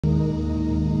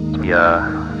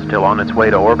still on its way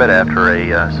to orbit after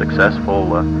a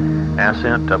successful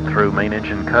ascent up through main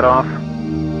engine cutoff.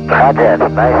 Roger,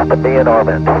 nice to be in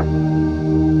orbit.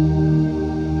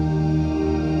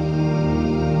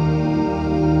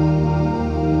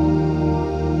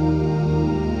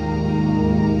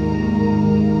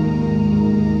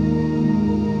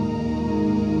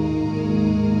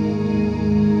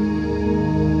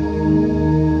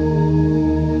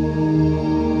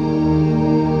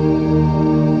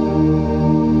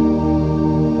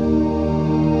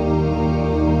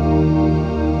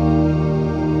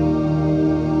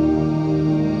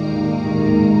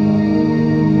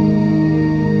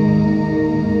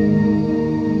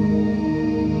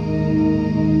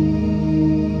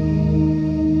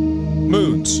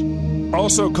 Moons,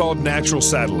 also called natural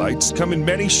satellites, come in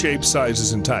many shapes,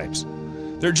 sizes, and types.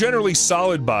 They're generally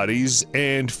solid bodies,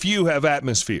 and few have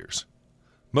atmospheres.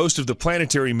 Most of the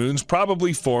planetary moons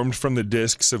probably formed from the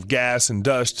disks of gas and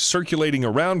dust circulating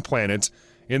around planets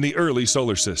in the early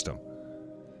solar system.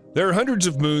 There are hundreds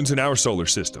of moons in our solar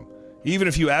system. Even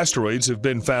a few asteroids have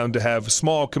been found to have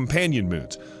small companion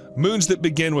moons. Moons that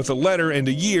begin with a letter and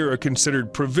a year are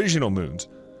considered provisional moons.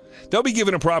 They'll be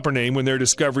given a proper name when their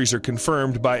discoveries are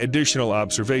confirmed by additional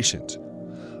observations.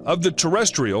 Of the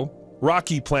terrestrial,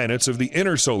 rocky planets of the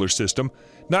inner solar system,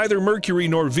 neither Mercury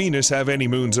nor Venus have any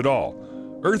moons at all.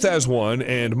 Earth has one,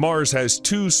 and Mars has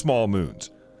two small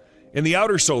moons. In the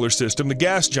outer solar system, the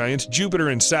gas giants Jupiter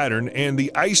and Saturn and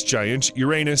the ice giants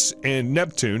Uranus and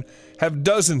Neptune have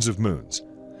dozens of moons.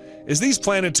 As these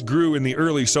planets grew in the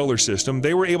early solar system,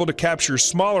 they were able to capture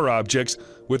smaller objects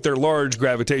with their large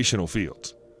gravitational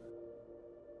fields.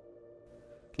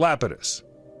 Lapidus.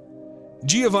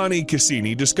 Giovanni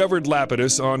Cassini discovered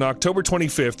Lapidus on October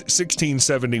 25,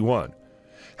 1671.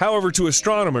 However, to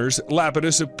astronomers,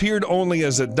 Lapidus appeared only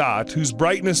as a dot whose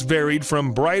brightness varied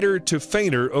from brighter to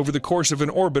fainter over the course of an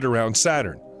orbit around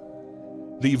Saturn.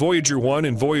 The Voyager 1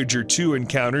 and Voyager 2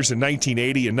 encounters in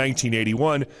 1980 and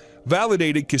 1981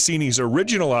 validated Cassini's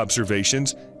original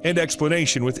observations and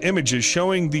explanation with images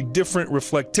showing the different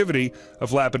reflectivity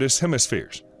of Lapidus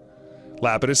hemispheres.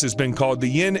 Lapidus has been called the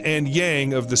yin and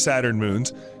yang of the Saturn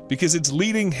moons because its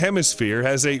leading hemisphere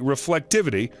has a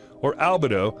reflectivity, or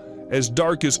albedo, as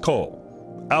dark as coal,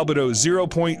 albedo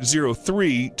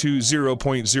 0.03 to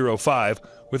 0.05,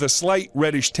 with a slight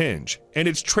reddish tinge, and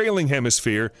its trailing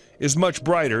hemisphere is much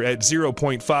brighter at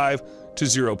 0.5 to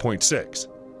 0.6.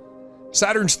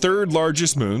 Saturn's third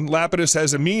largest moon, Lapidus,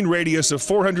 has a mean radius of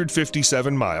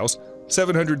 457 miles,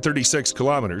 736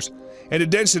 kilometers, and a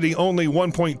density only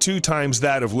 1.2 times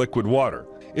that of liquid water.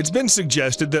 It's been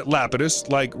suggested that Lapidus,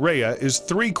 like Rhea, is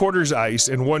 3/4 ice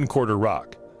and 1/4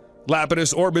 rock.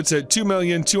 Lapidus orbits at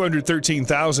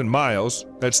 2,213,000 miles,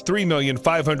 that's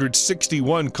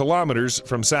 3,561 kilometers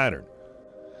from Saturn.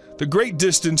 The great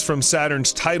distance from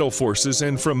Saturn's tidal forces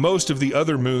and from most of the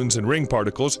other moons and ring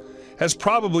particles has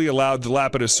probably allowed the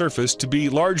Lapidus surface to be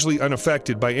largely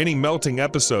unaffected by any melting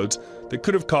episodes that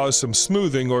could have caused some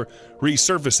smoothing or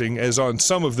resurfacing as on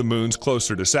some of the moons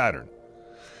closer to Saturn.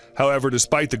 However,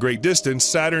 despite the great distance,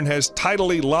 Saturn has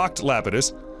tidally locked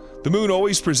Lapidus. The moon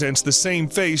always presents the same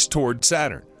face toward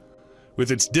Saturn.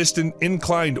 With its distant,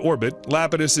 inclined orbit,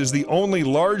 Lapidus is the only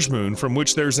large moon from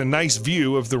which there's a nice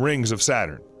view of the rings of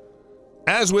Saturn.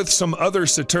 As with some other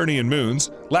Saturnian moons,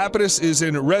 Lapidus is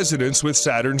in resonance with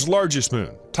Saturn's largest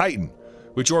moon, Titan,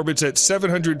 which orbits at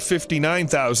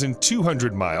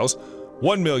 759,200 miles,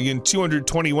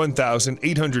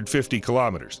 1,221,850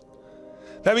 kilometers.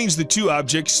 That means the two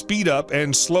objects speed up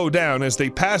and slow down as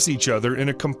they pass each other in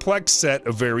a complex set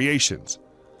of variations.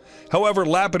 However,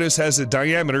 Lapidus has a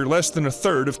diameter less than a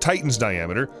third of Titan's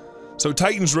diameter, so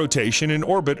Titan's rotation and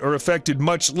orbit are affected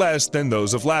much less than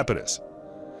those of Lapidus.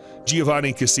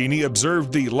 Giovanni Cassini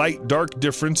observed the light-dark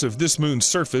difference of this moon's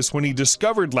surface when he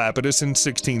discovered Lapidus in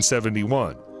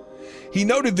 1671. He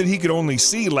noted that he could only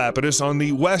see Lapidus on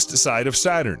the west side of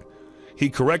Saturn.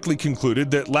 He correctly concluded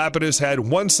that Lapidus had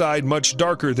one side much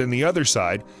darker than the other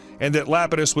side, and that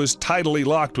Lapidus was tidally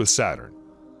locked with Saturn.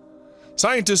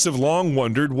 Scientists have long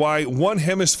wondered why one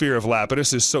hemisphere of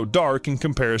Lapidus is so dark in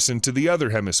comparison to the other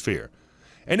hemisphere,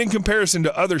 and in comparison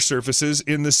to other surfaces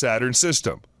in the Saturn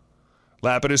system.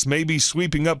 Lapidus may be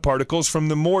sweeping up particles from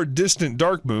the more distant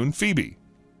dark moon, Phoebe.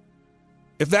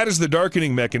 If that is the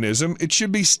darkening mechanism, it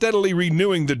should be steadily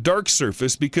renewing the dark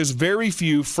surface because very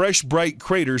few fresh bright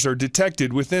craters are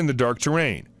detected within the dark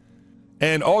terrain.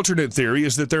 An alternate theory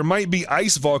is that there might be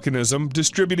ice volcanism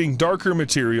distributing darker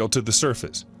material to the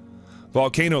surface.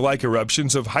 Volcano-like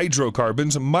eruptions of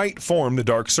hydrocarbons might form the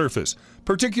dark surface,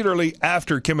 particularly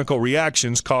after chemical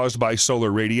reactions caused by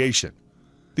solar radiation.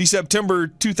 The September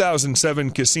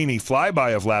 2007 Cassini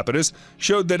flyby of Lapidus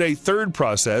showed that a third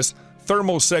process,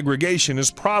 thermal segregation,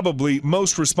 is probably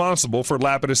most responsible for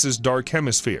Lapidus's dark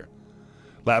hemisphere.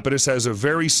 Lapidus has a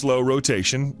very slow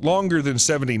rotation, longer than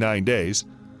 79 days.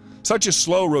 Such a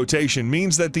slow rotation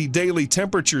means that the daily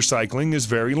temperature cycling is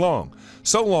very long,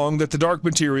 so long that the dark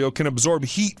material can absorb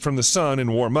heat from the sun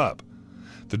and warm up.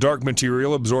 The dark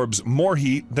material absorbs more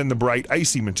heat than the bright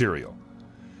icy material.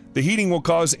 The heating will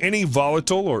cause any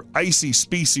volatile or icy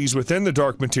species within the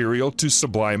dark material to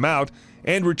sublime out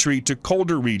and retreat to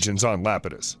colder regions on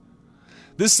Lapidus.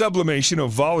 This sublimation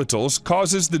of volatiles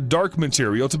causes the dark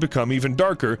material to become even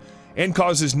darker and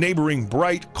causes neighboring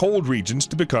bright, cold regions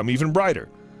to become even brighter.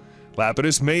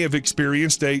 Lapidus may have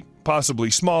experienced a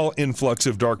possibly small influx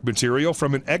of dark material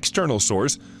from an external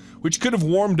source, which could have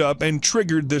warmed up and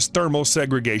triggered this thermal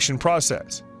segregation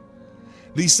process.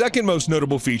 The second most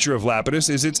notable feature of Lapidus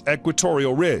is its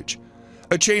equatorial ridge,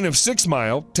 a chain of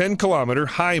 6-mile, 10-kilometer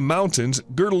high mountains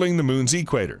girdling the moon's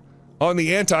equator. On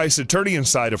the anti-Saturnian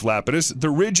side of Lapidus, the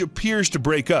ridge appears to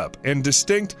break up, and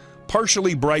distinct,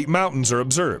 partially bright mountains are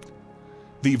observed.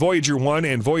 The Voyager 1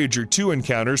 and Voyager 2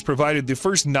 encounters provided the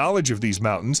first knowledge of these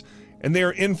mountains, and they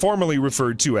are informally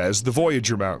referred to as the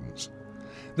Voyager Mountains.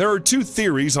 There are two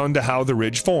theories on to how the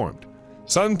ridge formed.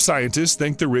 Some scientists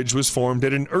think the ridge was formed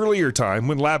at an earlier time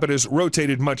when Lapidus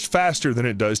rotated much faster than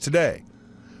it does today.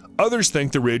 Others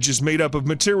think the ridge is made up of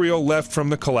material left from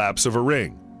the collapse of a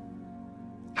ring.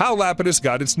 How Lapidus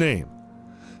got its name.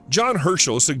 John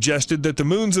Herschel suggested that the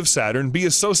moons of Saturn be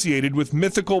associated with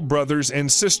mythical brothers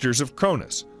and sisters of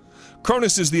Cronus.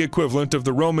 Cronus is the equivalent of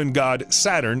the Roman god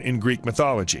Saturn in Greek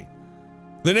mythology.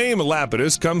 The name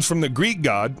Lapidus comes from the Greek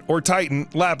god or titan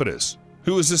Lapidus,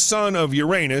 who is the son of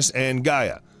Uranus and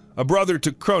Gaia, a brother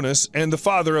to Cronus and the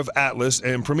father of Atlas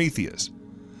and Prometheus.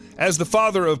 As the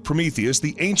father of Prometheus,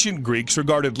 the ancient Greeks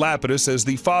regarded Lapidus as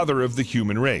the father of the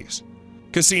human race.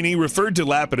 Cassini referred to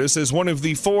Lapidus as one of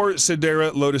the 4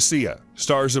 Sidera Laodicea,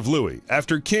 stars of Louis,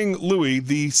 after King Louis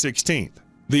XVI.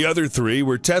 The other 3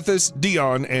 were Tethys,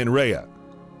 Dion, and Rhea.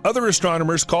 Other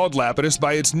astronomers called Lapidus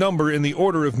by its number in the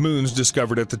order of moons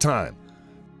discovered at the time.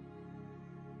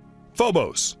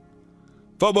 Phobos.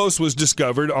 Phobos was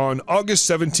discovered on August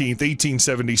 17,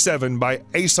 1877 by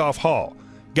Asaph Hall,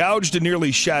 gouged and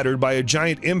nearly shattered by a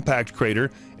giant impact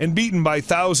crater and beaten by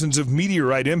thousands of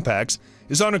meteorite impacts,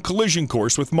 is on a collision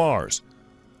course with Mars.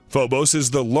 Phobos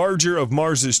is the larger of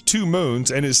Mars's 2 moons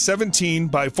and is 17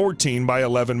 by 14 by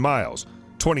 11 miles,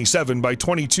 27 by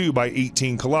 22 by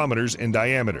 18 kilometers in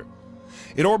diameter.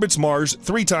 It orbits Mars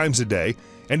 3 times a day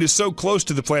and is so close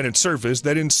to the planet's surface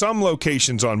that in some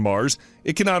locations on Mars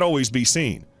it cannot always be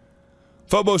seen.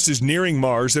 Phobos is nearing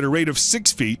Mars at a rate of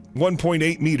 6 feet,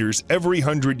 1.8 meters every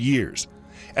 100 years.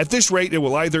 At this rate, it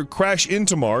will either crash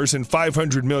into Mars in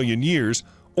 500 million years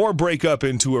or break up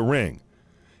into a ring.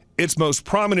 Its most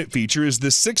prominent feature is the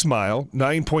 6-mile,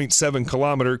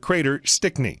 9.7-kilometer crater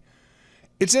Stickney,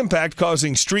 its impact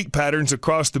causing streak patterns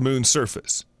across the moon's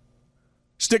surface.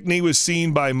 Stickney was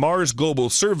seen by Mars Global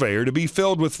Surveyor to be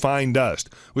filled with fine dust,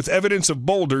 with evidence of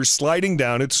boulders sliding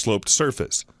down its sloped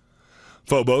surface.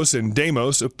 Phobos and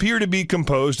Deimos appear to be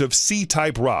composed of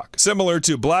C-type rock, similar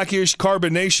to blackish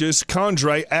carbonaceous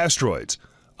chondrite asteroids.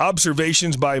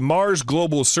 Observations by Mars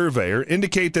Global Surveyor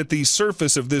indicate that the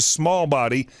surface of this small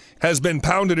body has been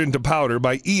pounded into powder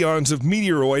by eons of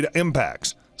meteoroid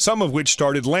impacts, some of which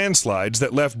started landslides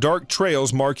that left dark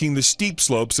trails marking the steep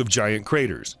slopes of giant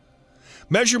craters.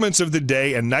 Measurements of the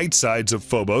day and night sides of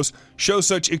Phobos show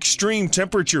such extreme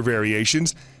temperature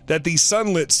variations that the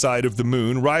sunlit side of the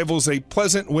moon rivals a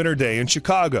pleasant winter day in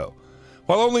Chicago.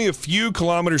 While only a few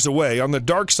kilometers away on the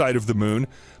dark side of the moon,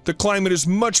 the climate is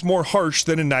much more harsh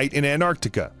than a night in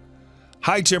Antarctica.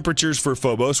 High temperatures for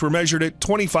Phobos were measured at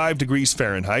 25 degrees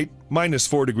Fahrenheit,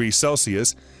 -4 degrees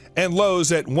Celsius, and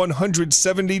lows at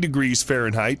 170 degrees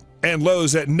Fahrenheit, and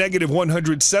lows at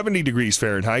 -170 degrees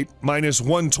Fahrenheit,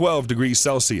 -112 degrees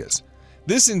Celsius.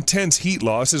 This intense heat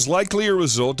loss is likely a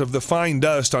result of the fine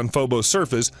dust on Phobos'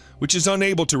 surface, which is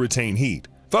unable to retain heat.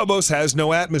 Phobos has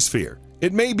no atmosphere.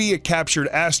 It may be a captured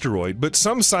asteroid, but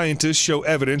some scientists show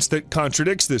evidence that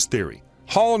contradicts this theory.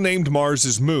 Hall named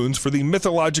Mars's moons for the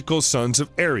mythological sons of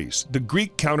Ares, the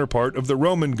Greek counterpart of the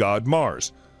Roman god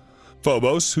Mars.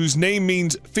 Phobos, whose name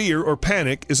means fear or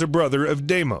panic, is a brother of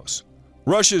Deimos.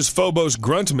 Russia's Phobos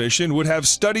Grunt mission would have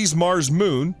studied Mars'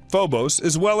 moon, Phobos,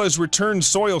 as well as return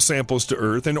soil samples to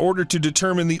Earth in order to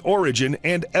determine the origin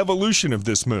and evolution of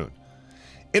this moon.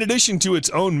 In addition to its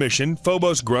own mission,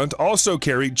 Phobos Grunt also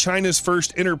carried China's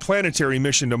first interplanetary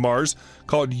mission to Mars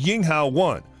called Yinghao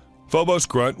 1, Phobos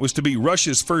Grunt was to be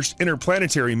Russia's first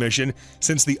interplanetary mission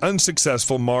since the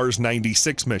unsuccessful Mars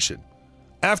 96 mission.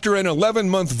 After an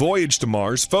 11-month voyage to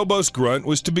Mars, Phobos Grunt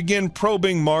was to begin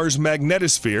probing Mars'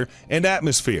 magnetosphere and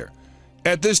atmosphere.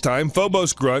 At this time,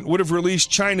 Phobos Grunt would have released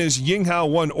China's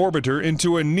Yinghao 1 orbiter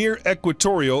into a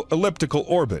near-equatorial elliptical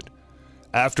orbit.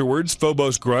 Afterwards,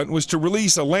 Phobos Grunt was to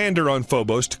release a lander on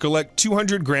Phobos to collect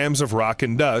 200 grams of rock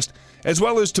and dust, as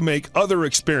well as to make other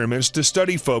experiments to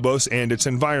study Phobos and its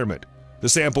environment. The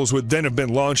samples would then have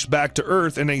been launched back to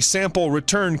Earth in a sample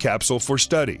return capsule for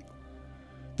study.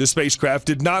 The spacecraft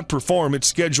did not perform its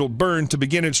scheduled burn to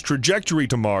begin its trajectory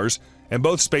to Mars, and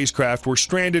both spacecraft were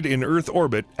stranded in Earth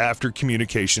orbit after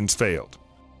communications failed.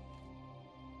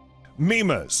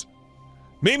 Mimas.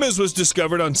 Mimas was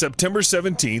discovered on September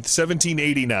 17,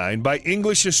 1789 by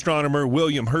English astronomer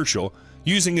William Herschel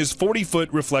using his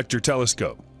 40-foot reflector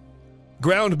telescope.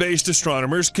 Ground-based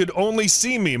astronomers could only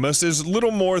see Mimas as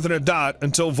little more than a dot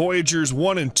until Voyagers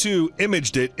 1 and 2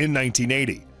 imaged it in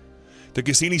 1980. The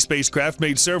Cassini spacecraft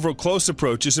made several close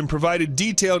approaches and provided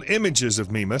detailed images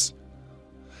of Mimas.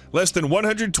 Less than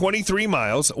 123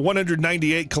 miles,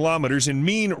 198 kilometers in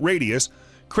mean radius,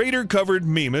 crater-covered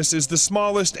Mimas is the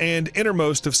smallest and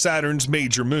innermost of Saturn's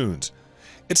major moons.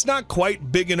 It's not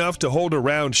quite big enough to hold a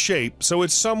round shape, so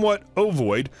it's somewhat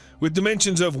ovoid, with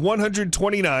dimensions of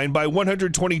 129 by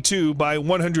 122 by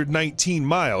 119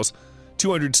 miles,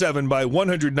 207 by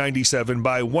 197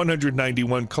 by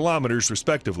 191 kilometers,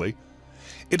 respectively.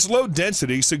 Its low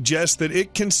density suggests that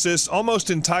it consists almost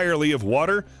entirely of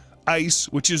water, ice,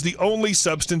 which is the only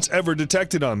substance ever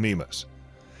detected on Mimas.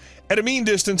 At a mean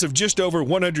distance of just over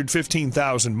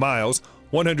 115,000 miles,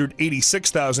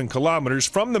 186,000 kilometers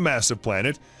from the massive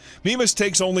planet, Mimas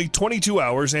takes only 22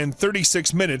 hours and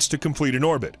 36 minutes to complete an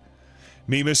orbit.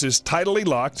 Mimas is tidally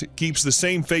locked, keeps the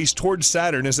same face towards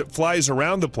Saturn as it flies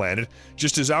around the planet,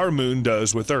 just as our moon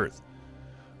does with Earth.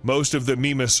 Most of the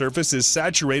Mimas surface is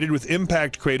saturated with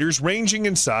impact craters ranging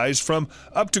in size from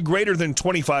up to greater than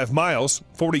 25 miles,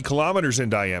 40 kilometers in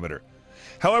diameter.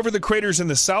 However, the craters in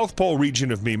the South Pole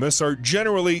region of Mimas are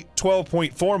generally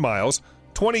 12.4 miles,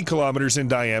 20 kilometers in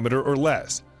diameter or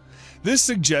less. This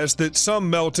suggests that some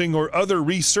melting or other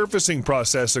resurfacing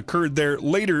process occurred there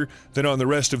later than on the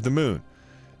rest of the moon.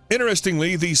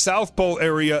 Interestingly, the South Pole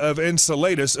area of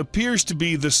Enceladus appears to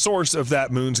be the source of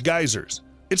that moon's geysers.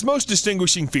 Its most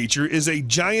distinguishing feature is a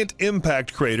giant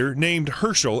impact crater named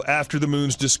Herschel after the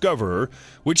moon's discoverer,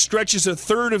 which stretches a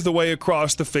third of the way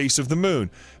across the face of the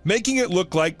moon, making it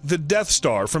look like the Death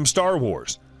Star from Star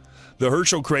Wars. The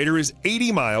Herschel crater is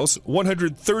 80 miles,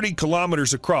 130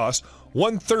 kilometers across,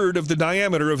 one-third of the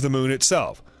diameter of the moon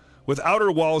itself, with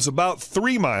outer walls about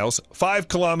 3 miles, 5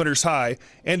 kilometers high,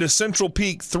 and a central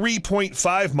peak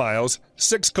 3.5 miles,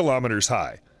 6 kilometers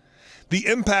high. The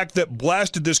impact that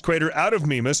blasted this crater out of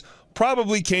Mimas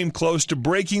probably came close to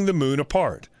breaking the moon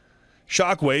apart.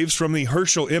 Shock waves from the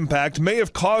Herschel impact may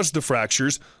have caused the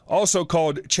fractures, also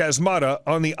called chasmata,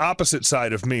 on the opposite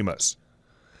side of Mimas.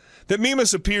 That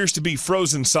Mimas appears to be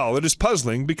frozen solid is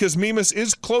puzzling because Mimas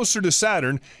is closer to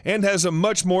Saturn and has a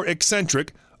much more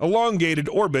eccentric, elongated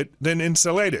orbit than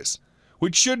Enceladus,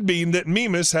 which should mean that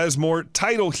Mimas has more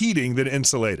tidal heating than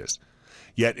Enceladus.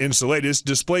 Yet Enceladus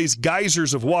displays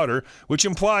geysers of water, which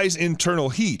implies internal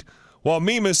heat, while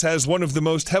Mimas has one of the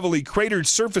most heavily cratered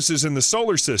surfaces in the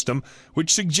solar system,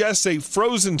 which suggests a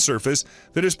frozen surface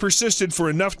that has persisted for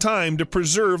enough time to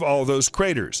preserve all those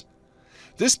craters.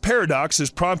 This paradox has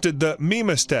prompted the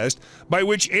Mimas test, by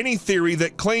which any theory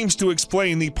that claims to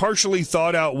explain the partially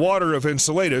thawed-out water of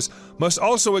Enceladus must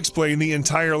also explain the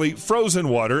entirely frozen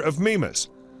water of Mimas.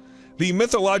 The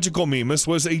mythological Mimas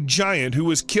was a giant who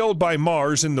was killed by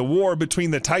Mars in the war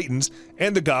between the Titans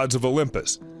and the gods of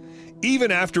Olympus. Even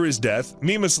after his death,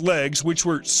 Mimas' legs, which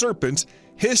were serpents,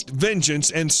 hissed vengeance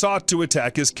and sought to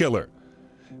attack his killer.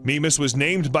 Mimas was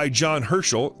named by John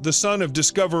Herschel, the son of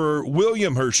discoverer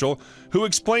William Herschel, who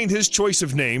explained his choice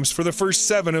of names for the first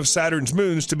 7 of Saturn's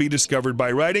moons to be discovered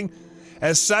by writing,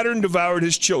 "As Saturn devoured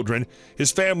his children,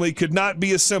 his family could not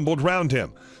be assembled round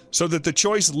him, so that the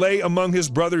choice lay among his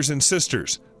brothers and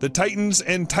sisters, the Titans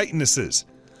and Titanesses."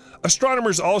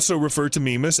 Astronomers also refer to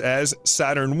Mimas as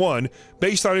Saturn I,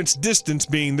 based on its distance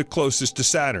being the closest to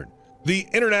Saturn. The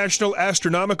International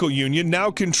Astronomical Union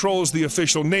now controls the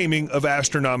official naming of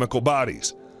astronomical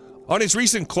bodies. On its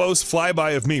recent close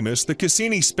flyby of Mimas, the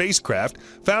Cassini spacecraft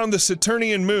found the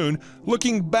Saturnian moon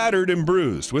looking battered and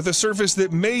bruised, with a surface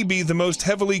that may be the most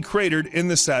heavily cratered in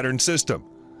the Saturn system.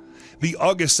 The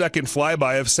August 2nd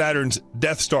flyby of Saturn's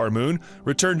Death Star moon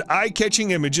returned eye-catching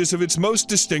images of its most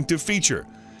distinctive feature,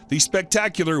 the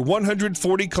spectacular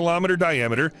 140-kilometer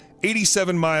diameter,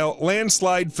 87-mile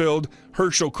landslide-filled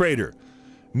Herschel crater.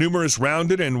 Numerous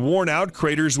rounded and worn-out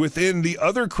craters within the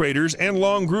other craters and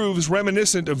long grooves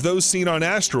reminiscent of those seen on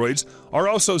asteroids are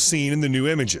also seen in the new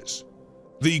images.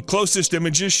 The closest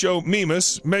images show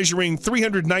Mimas measuring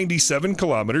 397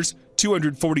 kilometers,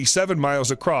 247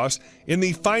 miles across, in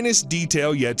the finest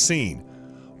detail yet seen.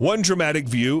 One dramatic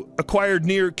view, acquired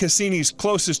near Cassini's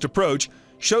closest approach,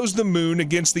 shows the moon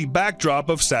against the backdrop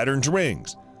of Saturn's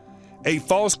rings. A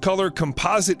false color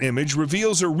composite image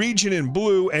reveals a region in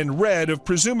blue and red of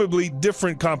presumably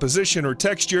different composition or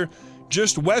texture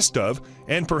just west of,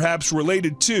 and perhaps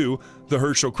related to, the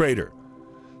Herschel crater.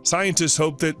 Scientists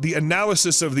hope that the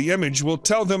analysis of the image will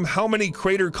tell them how many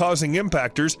crater-causing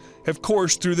impactors have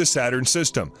coursed through the Saturn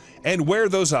system, and where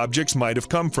those objects might have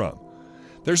come from.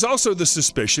 There's also the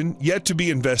suspicion, yet to be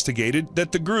investigated,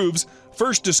 that the grooves,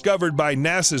 first discovered by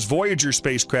NASA's Voyager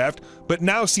spacecraft but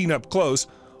now seen up close,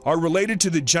 are related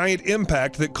to the giant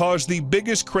impact that caused the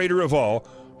biggest crater of all,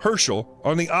 Herschel,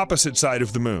 on the opposite side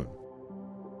of the moon.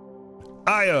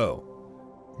 Io.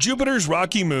 Jupiter's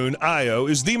rocky moon, Io,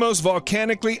 is the most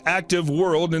volcanically active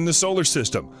world in the solar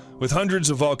system, with hundreds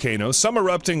of volcanoes, some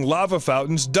erupting lava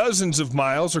fountains dozens of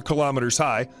miles or kilometers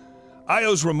high.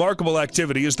 Io's remarkable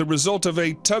activity is the result of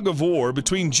a tug-of-war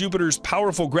between Jupiter's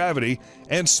powerful gravity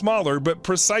and smaller but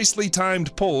precisely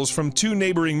timed pulls from two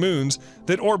neighboring moons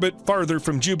that orbit farther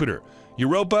from Jupiter,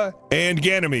 Europa and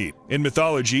Ganymede. In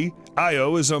mythology,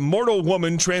 Io is a mortal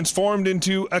woman transformed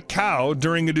into a cow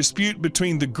during a dispute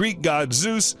between the Greek god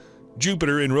Zeus,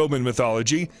 Jupiter in Roman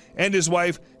mythology, and his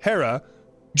wife Hera,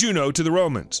 Juno to the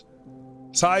Romans.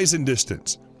 Size and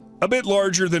distance. A bit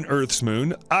larger than Earth's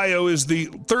moon, Io is the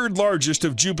third largest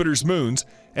of Jupiter's moons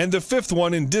and the fifth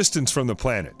one in distance from the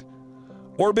planet.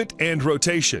 Orbit and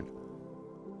rotation.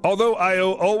 Although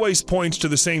Io always points to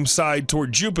the same side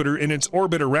toward Jupiter in its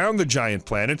orbit around the giant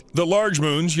planet, the large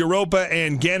moons Europa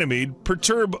and Ganymede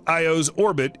perturb Io's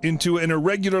orbit into an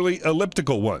irregularly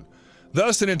elliptical one.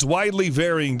 Thus, in its widely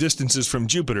varying distances from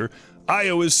Jupiter,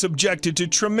 Io is subjected to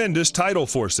tremendous tidal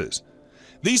forces.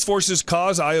 These forces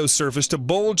cause Io's surface to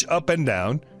bulge up and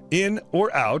down, in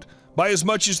or out, by as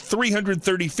much as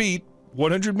 330 feet,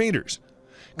 100 meters.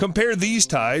 Compare these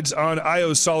tides on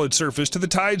Io's solid surface to the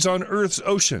tides on Earth's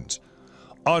oceans.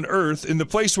 On Earth, in the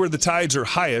place where the tides are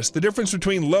highest, the difference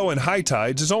between low and high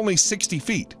tides is only 60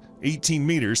 feet, 18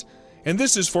 meters, and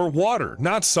this is for water,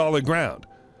 not solid ground.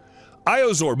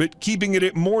 Io's orbit, keeping it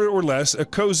at more or less a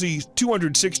cozy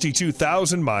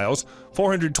 262,000 miles,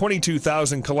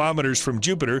 422,000 kilometers from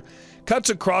Jupiter,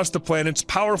 cuts across the planet's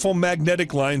powerful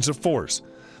magnetic lines of force,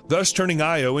 thus turning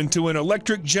Io into an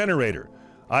electric generator.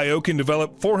 Io can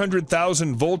develop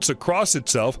 400,000 volts across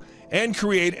itself and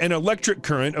create an electric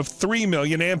current of 3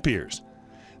 million amperes.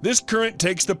 This current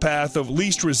takes the path of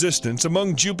least resistance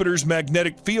among Jupiter's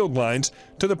magnetic field lines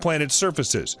to the planet's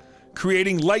surfaces,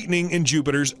 creating lightning in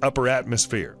Jupiter's upper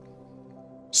atmosphere.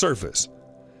 Surface.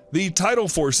 The tidal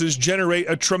forces generate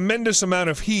a tremendous amount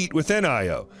of heat within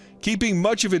Io, keeping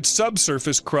much of its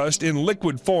subsurface crust in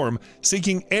liquid form,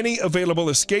 seeking any available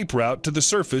escape route to the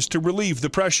surface to relieve the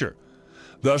pressure.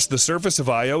 Thus, the surface of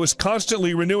Io is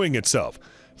constantly renewing itself,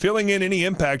 filling in any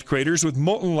impact craters with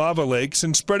molten lava lakes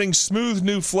and spreading smooth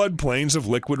new floodplains of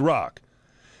liquid rock.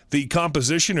 The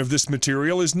composition of this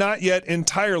material is not yet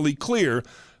entirely clear,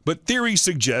 but theory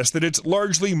suggests that it's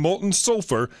largely molten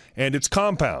sulfur and its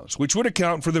compounds, which would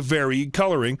account for the varied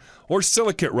coloring, or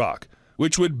silicate rock,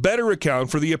 which would better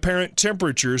account for the apparent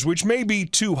temperatures which may be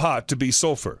too hot to be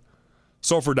sulfur.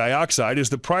 Sulfur dioxide is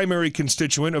the primary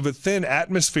constituent of a thin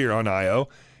atmosphere on Io.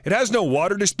 It has no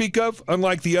water to speak of,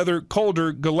 unlike the other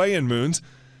colder Galilean moons.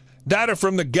 Data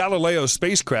from the Galileo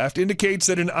spacecraft indicates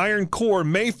that an iron core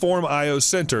may form Io's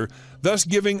center, thus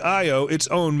giving Io its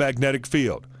own magnetic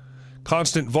field.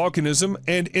 Constant volcanism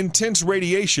and intense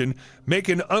radiation make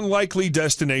an unlikely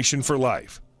destination for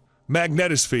life.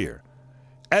 Magnetosphere.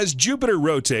 As Jupiter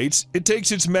rotates, it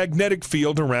takes its magnetic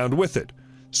field around with it,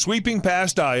 sweeping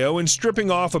past Io and stripping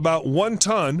off about 1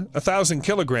 ton, 1,000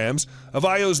 kilograms, of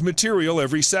Io's material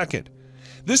every second.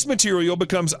 This material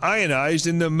becomes ionized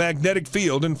in the magnetic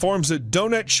field and forms a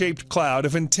donut-shaped cloud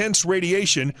of intense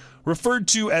radiation referred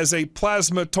to as a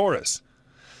plasma torus.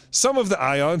 Some of the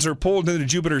ions are pulled into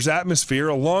Jupiter's atmosphere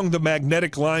along the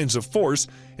magnetic lines of force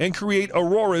and create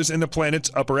auroras in the planet's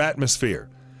upper atmosphere.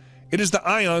 It is the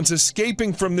ions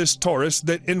escaping from this torus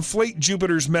that inflate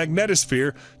Jupiter's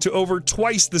magnetosphere to over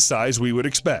twice the size we would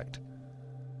expect.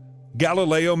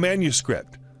 Galileo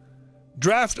manuscript.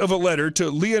 Draft of a letter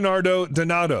to Leonardo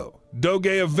Donato,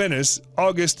 Doge of Venice,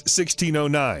 August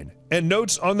 1609, and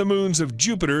notes on the moons of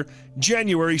Jupiter,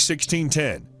 January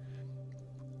 1610.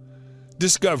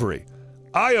 Discovery.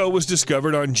 Io was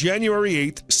discovered on January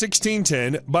 8,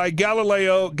 1610 by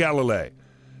Galileo Galilei.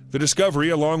 The discovery,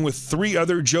 along with 3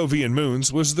 other Jovian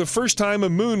moons, was the first time a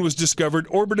moon was discovered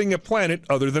orbiting a planet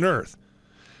other than Earth.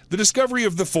 The discovery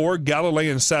of the 4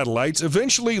 Galilean satellites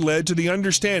eventually led to the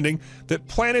understanding that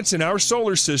planets in our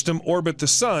solar system orbit the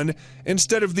Sun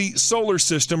instead of the solar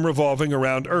system revolving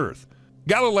around Earth.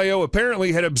 Galileo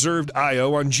apparently had observed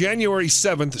Io on January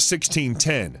 7,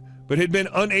 1610, but had been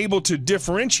unable to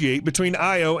differentiate between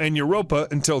Io and Europa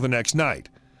until the next night.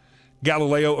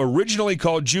 Galileo originally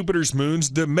called Jupiter's moons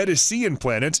the Medicean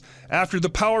planets after the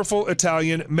powerful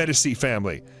Italian Medici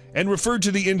family, and referred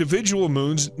to the individual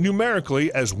moons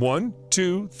numerically as 1,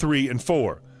 2, 3, and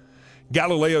 4.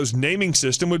 Galileo's naming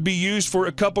system would be used for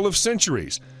a couple of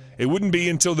centuries. It wouldn't be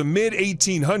until the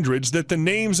mid-1800s that the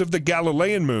names of the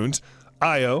Galilean moons,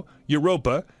 Io,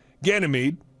 Europa,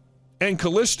 Ganymede, and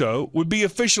Callisto, would be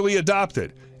officially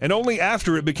adopted, and only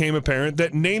after it became apparent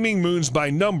that naming moons by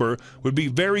number would be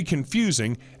very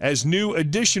confusing as new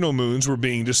additional moons were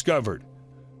being discovered.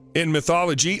 In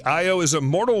mythology, Io is a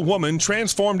mortal woman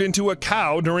transformed into a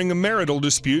cow during a marital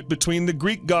dispute between the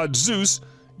Greek god Zeus,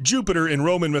 Jupiter in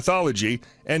Roman mythology,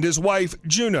 and his wife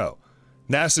Juno.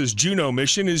 NASA's Juno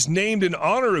mission is named in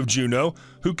honor of Juno,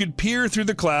 who could peer through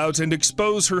the clouds and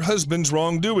expose her husband's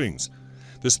wrongdoings.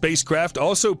 The spacecraft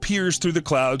also peers through the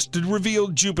clouds to reveal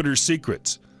Jupiter's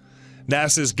secrets.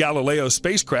 NASA's Galileo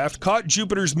spacecraft caught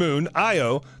Jupiter's moon,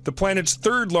 Io, the planet's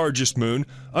 3rd largest moon,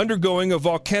 undergoing a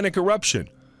volcanic eruption.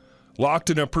 Locked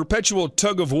in a perpetual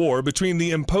tug-of-war between the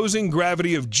imposing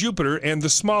gravity of Jupiter and the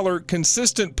smaller,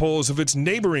 consistent poles of its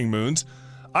neighboring moons,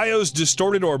 Io's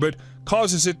distorted orbit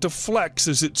causes it to flex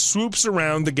as it swoops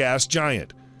around the gas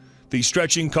giant. The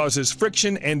stretching causes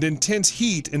friction and intense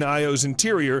heat in Io's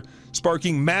interior,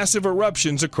 sparking massive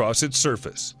eruptions across its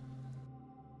surface.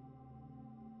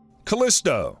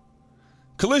 Callisto.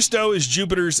 Callisto is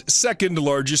Jupiter's 2nd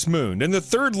largest moon and the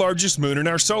 3rd largest moon in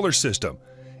our solar system.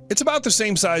 It's about the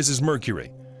same size as Mercury.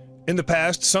 In the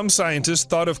past, some scientists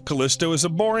thought of Callisto as a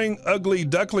boring, ugly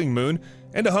duckling moon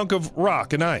and a hunk of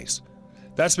rock and ice.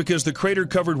 That's because the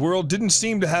crater-covered world didn't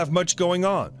seem to have much going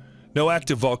on. No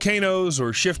active volcanoes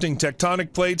or shifting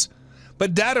tectonic plates.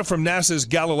 But data from NASA's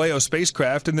Galileo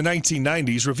spacecraft in the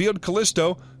 1990s revealed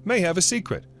Callisto may have a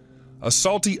secret: a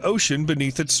salty ocean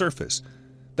beneath its surface.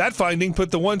 That finding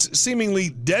put the once seemingly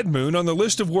dead moon on the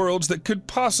list of worlds that could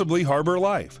possibly harbor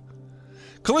life.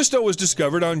 Callisto was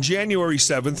discovered on January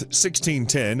 7,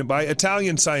 1610 by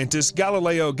Italian scientist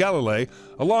Galileo Galilei,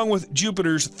 along with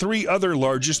Jupiter's 3 other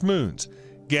largest moons,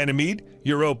 Ganymede,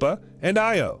 Europa, and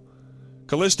Io.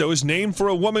 Callisto is named for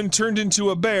a woman turned into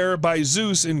a bear by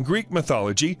Zeus in Greek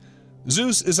mythology.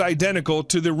 Zeus is identical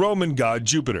to the Roman god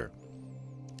Jupiter.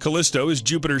 Callisto is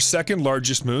Jupiter's 2nd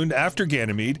largest moon after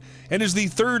Ganymede and is the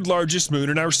 3rd largest moon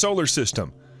in our solar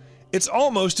system. It's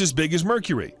almost as big as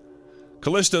Mercury.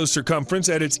 Callisto's circumference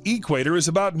at its equator is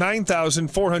about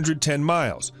 9,410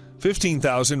 miles,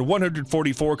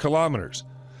 15,144 kilometers.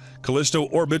 Callisto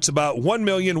orbits about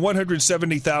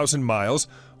 1,170,000 miles,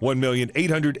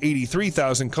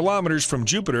 1,883,000 kilometers from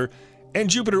Jupiter, and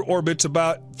Jupiter orbits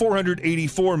about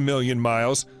 484 million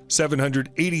miles,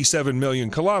 787 million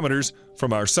kilometers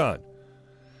from our Sun.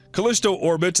 Callisto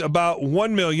orbits about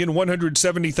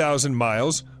 1,170,000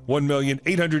 miles,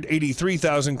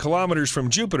 1,883,000 kilometers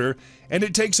from Jupiter, and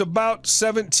it takes about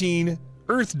 17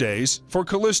 Earth days for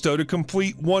Callisto to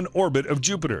complete one orbit of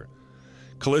Jupiter.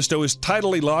 Callisto is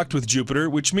tidally locked with Jupiter,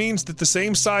 which means that the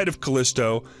same side of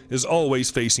Callisto is always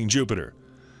facing Jupiter.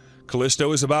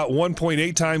 Callisto is about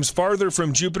 1.8 times farther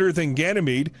from Jupiter than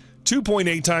Ganymede,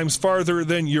 2.8 times farther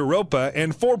than Europa,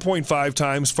 and 4.5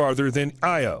 times farther than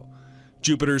Io.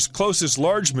 Jupiter's closest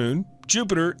large moon,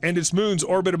 Jupiter, and its moons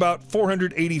orbit about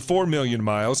 484 million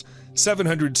miles,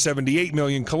 778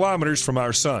 million kilometers from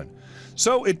our Sun.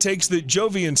 So it takes the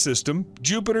Jovian system,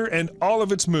 Jupiter, and all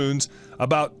of its moons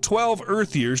about 12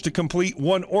 Earth years to complete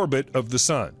one orbit of the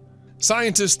Sun.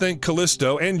 Scientists think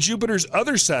Callisto and Jupiter's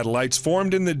other satellites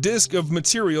formed in the disk of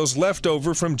materials left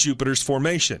over from Jupiter's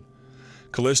formation.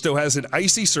 Callisto has an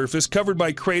icy surface covered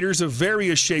by craters of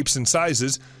various shapes and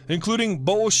sizes, including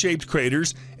bowl-shaped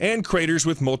craters and craters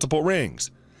with multiple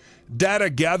rings. Data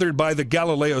gathered by the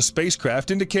Galileo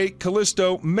spacecraft indicate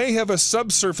Callisto may have a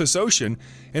subsurface ocean,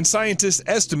 and scientists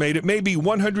estimate it may be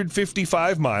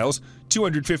 155 miles,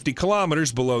 250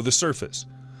 kilometers below the surface.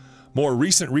 More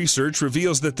recent research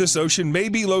reveals that this ocean may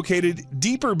be located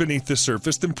deeper beneath the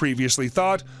surface than previously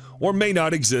thought, or may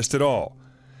not exist at all.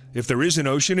 If there is an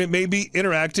ocean, it may be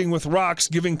interacting with rocks,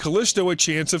 giving Callisto a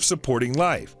chance of supporting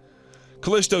life.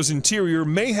 Callisto's interior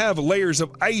may have layers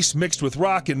of ice mixed with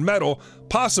rock and metal,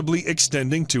 possibly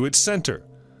extending to its center.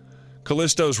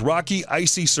 Callisto's rocky,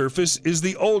 icy surface is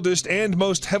the oldest and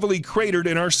most heavily cratered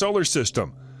in our solar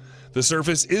system. The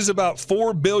surface is about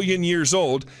 4 billion years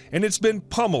old, and it's been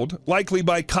pummeled, likely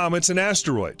by comets and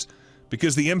asteroids.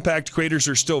 Because the impact craters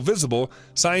are still visible,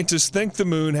 scientists think the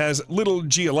moon has little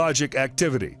geologic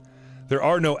activity. There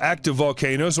are no active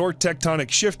volcanoes or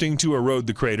tectonic shifting to erode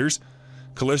the craters.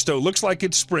 Callisto looks like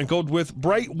it's sprinkled with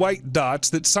bright white dots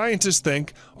that scientists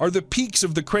think are the peaks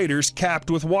of the craters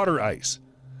capped with water ice.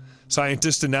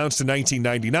 Scientists announced in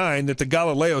 1999 that the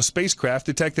Galileo spacecraft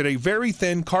detected a very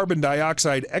thin carbon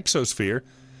dioxide exosphere,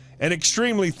 an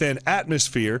extremely thin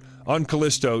atmosphere, on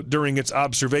Callisto during its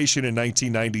observation in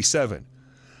 1997.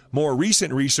 More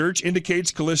recent research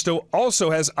indicates Callisto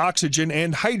also has oxygen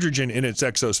and hydrogen in its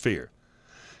exosphere.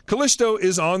 Callisto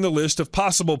is on the list of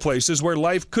possible places where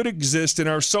life could exist in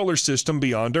our solar system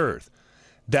beyond Earth.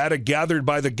 Data gathered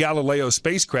by the Galileo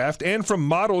spacecraft and from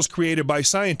models created by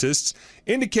scientists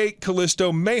indicate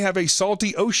Callisto may have a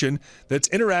salty ocean that's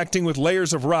interacting with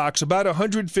layers of rocks about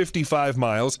 155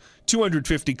 miles,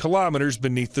 250 kilometers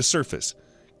beneath the surface.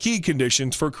 Key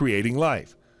conditions for creating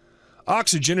life.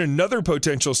 Oxygen, another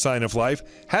potential sign of life,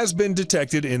 has been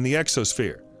detected in the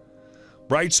exosphere.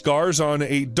 Bright scars on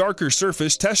a darker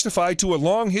surface testify to a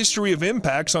long history of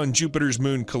impacts on Jupiter's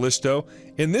moon Callisto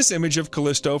in this image of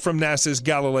Callisto from NASA's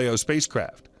Galileo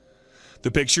spacecraft.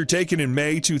 The picture taken in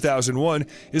May 2001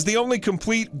 is the only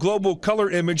complete global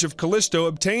color image of Callisto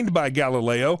obtained by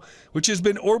Galileo, which has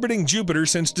been orbiting Jupiter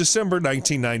since December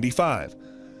 1995.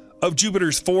 Of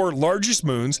Jupiter's 4 largest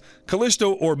moons,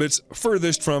 Callisto orbits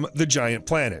furthest from the giant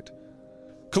planet.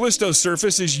 Callisto's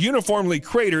surface is uniformly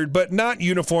cratered but not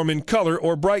uniform in color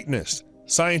or brightness.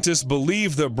 Scientists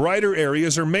believe the brighter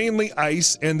areas are mainly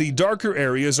ice and the darker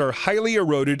areas are highly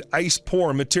eroded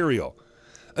ice-poor material.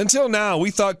 Until now,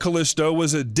 we thought Callisto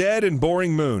was a dead and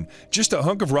boring moon, just a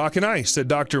hunk of rock and ice, said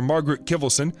Dr. Margaret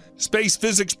Kivelson, space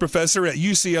physics professor at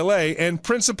UCLA and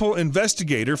principal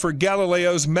investigator for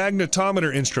Galileo's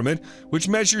magnetometer instrument, which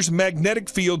measures magnetic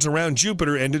fields around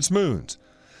Jupiter and its moons.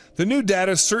 The new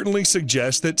data certainly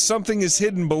suggests that something is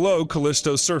hidden below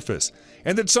Callisto's surface,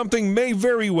 and that something may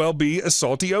very well be a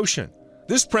salty ocean.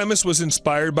 This premise was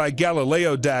inspired by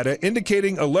Galileo data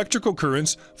indicating electrical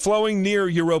currents flowing near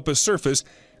Europa's surface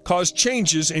caused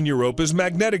changes in Europa's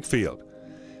magnetic field.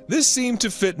 This seemed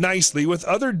to fit nicely with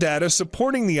other data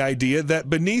supporting the idea that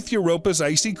beneath Europa's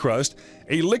icy crust,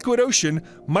 a liquid ocean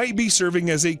might be serving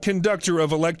as a conductor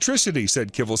of electricity,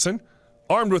 said Kivelson.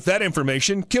 Armed with that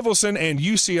information, Kivelson and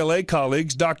UCLA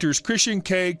colleagues Drs. Christian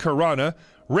K. Karana,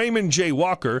 Raymond J.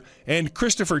 Walker, and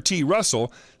Christopher T.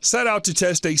 Russell set out to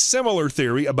test a similar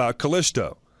theory about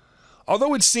Callisto.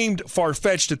 Although it seemed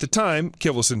far-fetched at the time,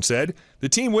 Kivelson said, the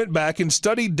team went back and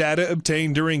studied data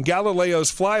obtained during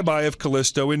Galileo's flyby of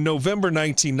Callisto in November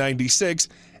 1996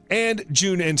 and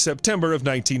June and September of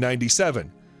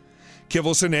 1997.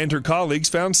 Kivelson and her colleagues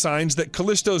found signs that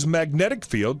Callisto's magnetic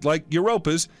field, like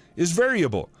Europa's, is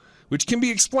variable, which can be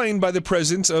explained by the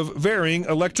presence of varying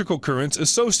electrical currents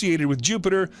associated with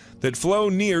Jupiter that flow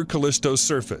near Callisto's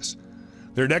surface.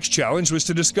 Their next challenge was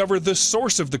to discover the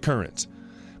source of the currents.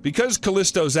 Because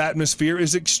Callisto's atmosphere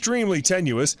is extremely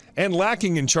tenuous and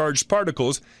lacking in charged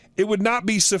particles, it would not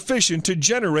be sufficient to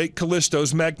generate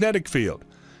Callisto's magnetic field,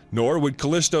 nor would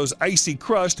Callisto's icy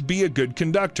crust be a good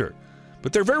conductor.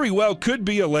 But there very well could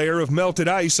be a layer of melted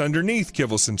ice underneath,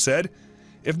 Kivelson said.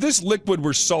 If this liquid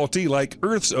were salty like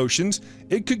Earth's oceans,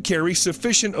 it could carry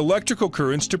sufficient electrical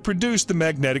currents to produce the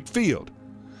magnetic field.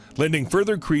 Lending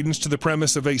further credence to the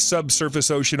premise of a subsurface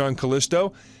ocean on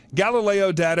Callisto,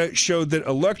 Galileo data showed that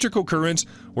electrical currents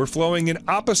were flowing in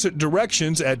opposite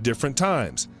directions at different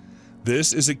times.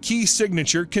 This is a key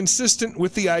signature consistent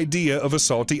with the idea of a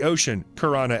salty ocean,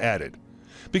 Karana added,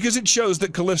 because it shows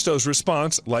that Callisto's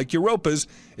response, like Europa's,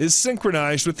 is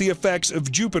synchronized with the effects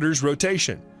of Jupiter's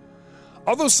rotation.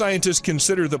 Although scientists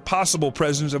consider the possible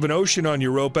presence of an ocean on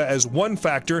Europa as one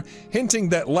factor hinting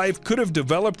that life could have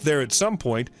developed there at some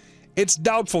point, it's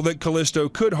doubtful that Callisto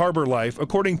could harbor life,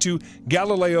 according to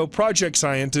Galileo project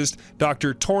scientist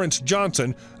Dr. Torrance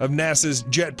Johnson of NASA's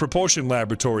Jet Propulsion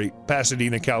Laboratory,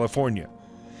 Pasadena, California.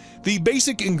 The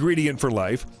basic ingredient for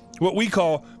life, what we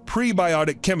call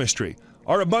prebiotic chemistry,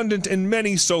 are abundant in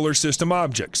many solar system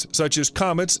objects, such as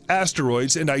comets,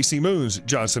 asteroids, and icy moons,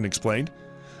 Johnson explained.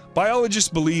 Biologists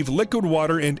believe liquid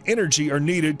water and energy are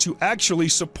needed to actually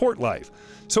support life,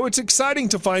 so it's exciting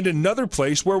to find another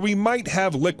place where we might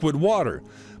have liquid water.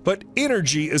 But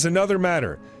energy is another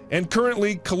matter, and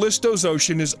currently Callisto's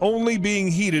ocean is only being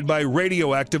heated by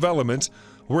radioactive elements,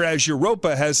 whereas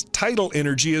Europa has tidal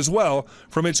energy as well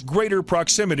from its greater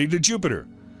proximity to Jupiter.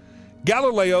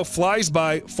 Galileo flies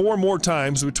by 4 more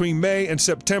times between May and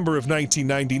September of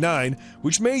 1999,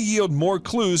 which may yield more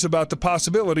clues about the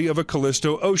possibility of a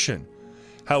Callisto ocean.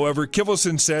 However,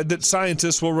 Kivelson said that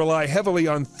scientists will rely heavily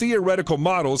on theoretical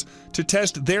models to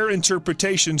test their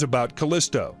interpretations about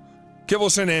Callisto.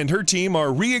 Kivelson and her team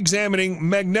are re-examining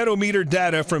magnetometer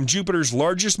data from Jupiter's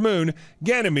largest moon,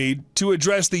 Ganymede, to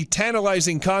address the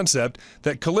tantalizing concept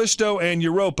that Callisto and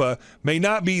Europa may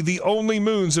not be the only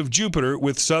moons of Jupiter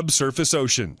with subsurface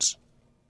oceans.